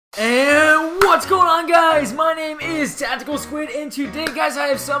And what's going on, guys? My name is Tactical Squid, and today, guys, I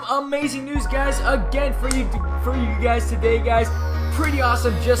have some amazing news, guys, again for you guys today, guys. Pretty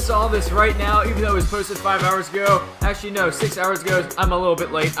awesome. Just saw this right now, even though it was posted 5 hours ago. Actually, no, 6 hours ago. I'm a little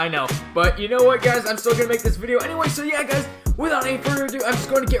bit late, I know. But you know what, guys? I'm still gonna make this video anyway. So yeah, guys, without any further ado, I'm just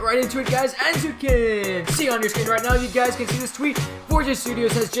going to get right into it, guys. As you can see on your screen right now, you guys can see this tweet. Forge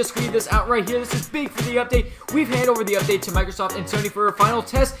Studios has just tweeted this out right here. This is big for the update. We've handed over the update to Microsoft and Sony for a final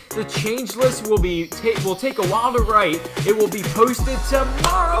test. The change list will take a while to write. It will be posted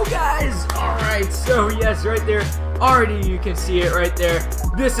tomorrow, guys. All right, so yes, right there. Already you can see it right there.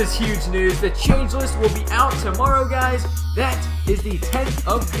 This is huge news. The change list will be out tomorrow, guys. That is the 10th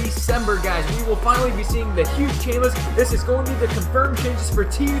of December, guys. We will finally be seeing the huge change list. This is going to be the confirmed changes for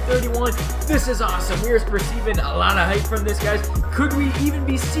TU31. This is awesome. We are receiving a lot of hype from this, guys. Could we even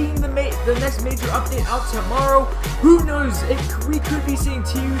be seeing the next major update out tomorrow? Who knows? We could be seeing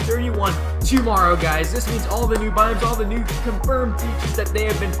TU31 tomorrow, guys. This means all the new biomes, all the new confirmed features that they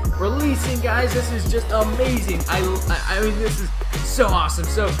have been releasing, guys. This is just amazing. I mean, this is so awesome.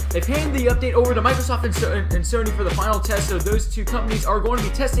 So they've handed the update over to Microsoft and Sony for the final test. So those two companies are going to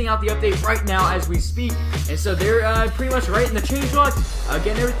be testing out the update right now as we speak. And so they're pretty much right in the changelog.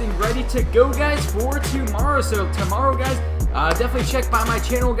 Again, everything ready to go, guys, for tomorrow. So tomorrow, guys, definitely check by my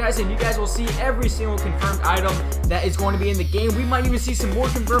channel, guys, and you guys will see every single confirmed item that is going to be in the game. We might even see some more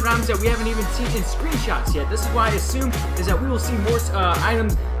confirmed items that we haven't even seen in screenshots yet. This is what I assume is that we will see more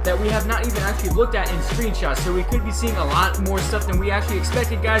items that we have not even actually looked at in screenshots. So we could be seeing a lot more stuff than we actually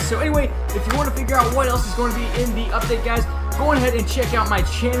expected, guys. So anyway, if you want to figure out what else is going to be in the update, guys, go ahead and check out my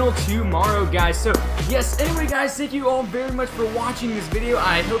channel tomorrow, guys. So yes, anyway, guys, thank you all very much for watching this video.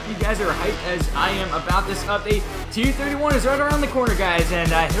 I hope you guys are hyped as I am about this update. TU31 is right around the corner, guys,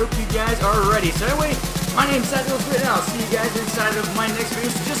 and I hope you guys are ready. So anyway, my name's Tactical Squid, and I'll see you guys inside of my next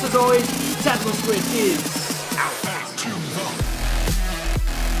video. So just as always, Tactical Squid is